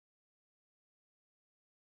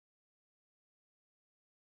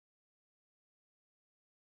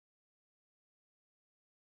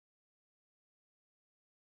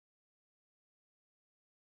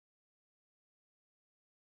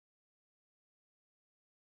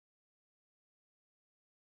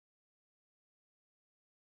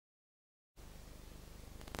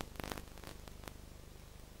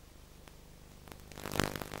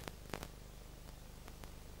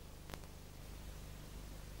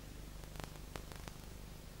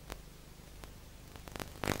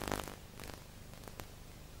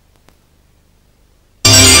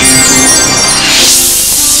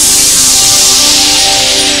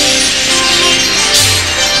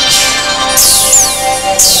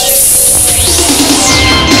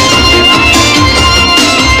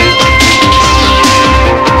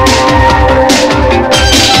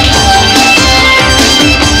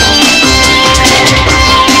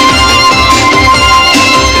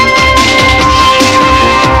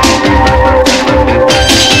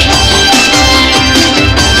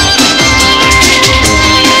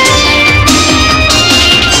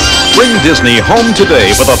Disney home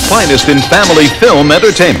today with the finest in family film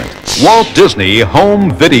entertainment. Walt Disney Home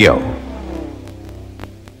Video.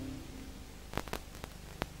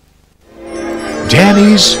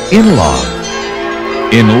 Danny's in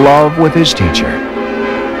love with his teacher.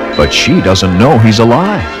 But she doesn't know he's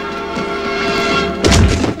alive.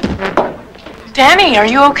 Danny, are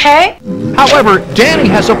you okay? However, Danny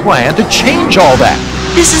has a plan to change all that.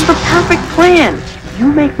 This is the perfect plan. You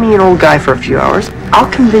make me an old guy for a few hours, I'll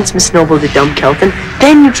convince Miss Noble to dump Kelton,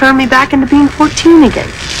 then you turn me back into being 14 again.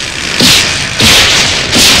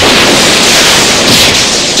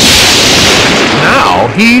 Now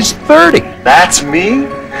he's 30. That's me?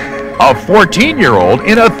 A 14-year-old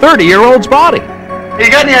in a 30-year-old's body. You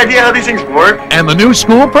got any idea how these things work? And the new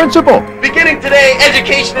school principal. Beginning today,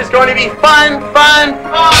 education is going to be fun, fun,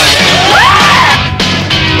 fun!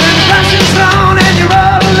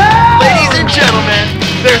 Ladies and gentlemen,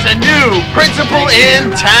 there's a new principal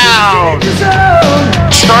in town!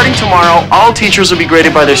 Starting tomorrow, all teachers will be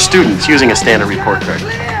graded by their students using a standard report card.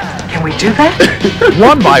 Can we do that?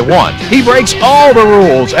 One by one, he breaks all the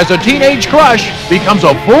rules as a teenage crush becomes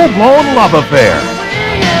a full-blown love affair.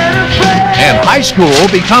 And high school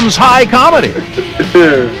becomes high comedy.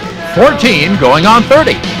 14 going on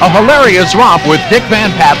 30. A hilarious romp with Dick Van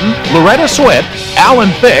Patten, Loretta Swit, Alan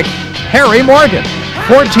Thicke, Harry Morgan.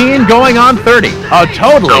 14 going on 30. A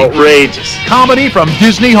totally outrageous comedy from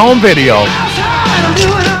Disney Home Video.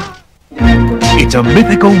 It's a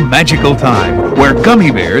mythical, magical time where gummy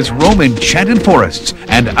bears roam enchanted forests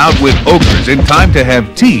and outwit ogres in time to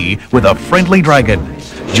have tea with a friendly dragon.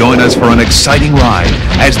 Join us for an exciting ride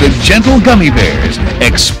as the gentle gummy bears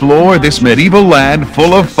explore this medieval land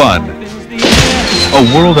full of fun. A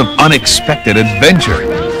world of unexpected adventure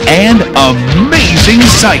and amazing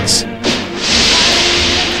sights.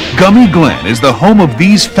 Gummy Glen is the home of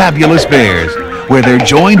these fabulous bears, where they're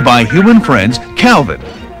joined by human friends Calvin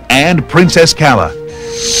and Princess Calla.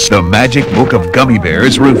 The magic book of gummy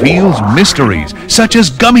bears reveals mysteries such as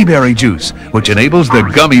gummy berry juice, which enables the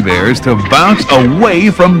gummy bears to bounce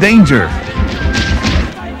away from danger.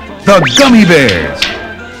 The Gummy Bears,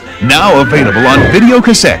 now available on video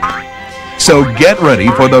cassette. So get ready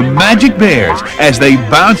for the magic bears as they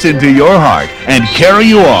bounce into your heart and carry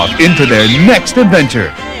you off into their next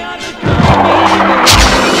adventure.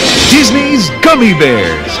 Disney's Gummy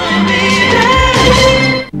Bears.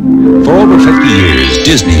 For over 50 years,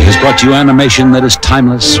 Disney has brought you animation that is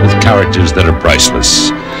timeless with characters that are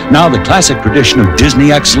priceless. Now the classic tradition of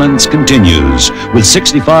Disney excellence continues with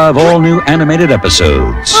 65 all-new animated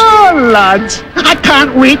episodes. Oh, lads, I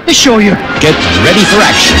can't wait to show you. Get ready for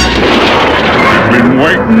action. I've been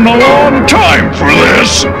waiting a long time for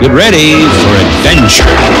this. Get ready for adventure.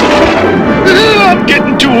 I'm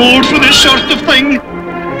getting too old for this sort of thing.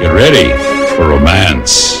 Get ready for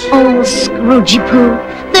romance. Oh, Scroogey Poo,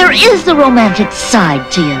 there is a romantic side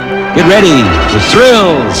to you. Get ready for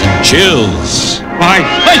thrills and chills. Why,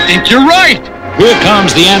 I think you're right. Here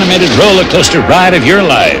comes the animated roller coaster ride of your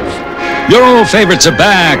life. Your old favorites are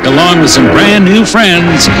back, along with some brand new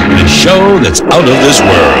friends in a show that's out of this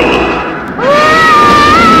world.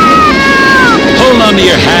 Hold on to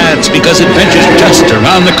your hats because adventure's just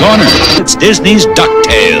around the corner. It's Disney's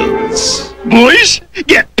DuckTales. Boys,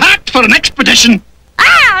 get packed for an expedition.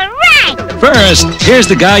 All right! First, here's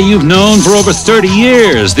the guy you've known for over 30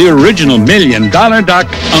 years, the original $1 Million Duck,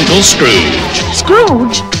 Uncle Scrooge.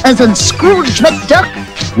 Scrooge? As in Scrooge McDuck?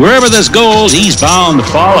 Wherever there's gold, he's bound to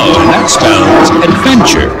follow, and that spells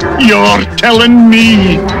adventure. You're telling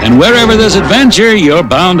me. And wherever there's adventure, you're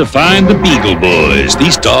bound to find the Beagle Boys.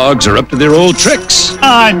 These dogs are up to their old tricks.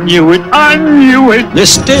 I knew it. They're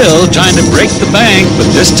still trying to break the bank, but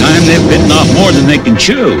this time they've bitten off more than they can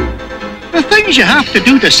chew. The things you have to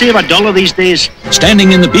do to save $1 these days.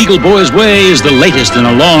 Standing in the Beagle Boys' way is the latest in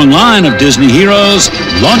a long line of Disney heroes,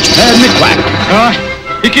 Launchpad McQuack.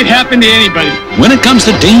 It could happen to anybody. When it comes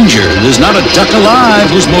to danger, there's not a duck alive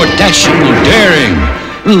who's more dashing or daring.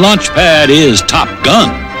 Launchpad is Top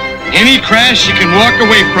Gun. Any crash you can walk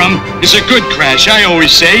away from is a good crash, I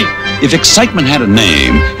always say. If excitement had a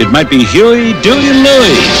name, it might be Huey, Dewey, and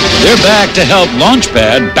Louie. They're back to help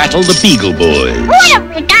Launchpad battle the Beagle Boys. What have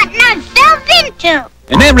we gotten ourselves into?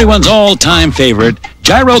 And everyone's all-time favorite,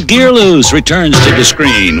 Gyro Gearloose, returns to the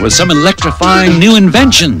screen with some electrifying new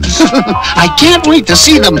inventions. I can't wait to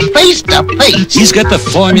see them face to face. He's got the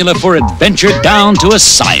formula for adventure down to a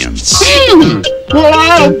science. Well,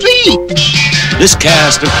 I'll be. This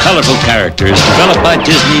cast of colorful characters developed by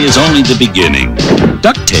Disney is only the beginning.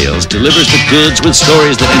 DuckTales delivers the goods with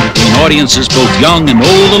stories that entertain audiences both young and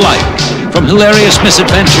old alike. From hilarious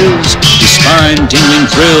misadventures to spine-tingling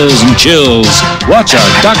thrills and chills, watch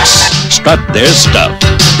our ducks strut their stuff.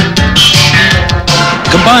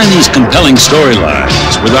 Combine these compelling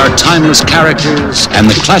storylines with our timeless characters and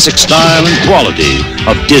the classic style and quality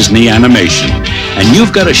of Disney animation, and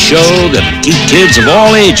you've got a show that'll keep kids of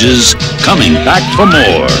all ages coming back for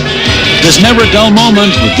more. There's never a dull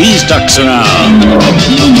moment with these ducks around.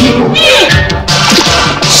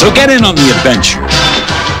 So get in on the adventure.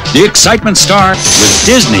 The excitement starts with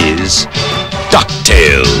Disney's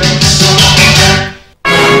DuckTales.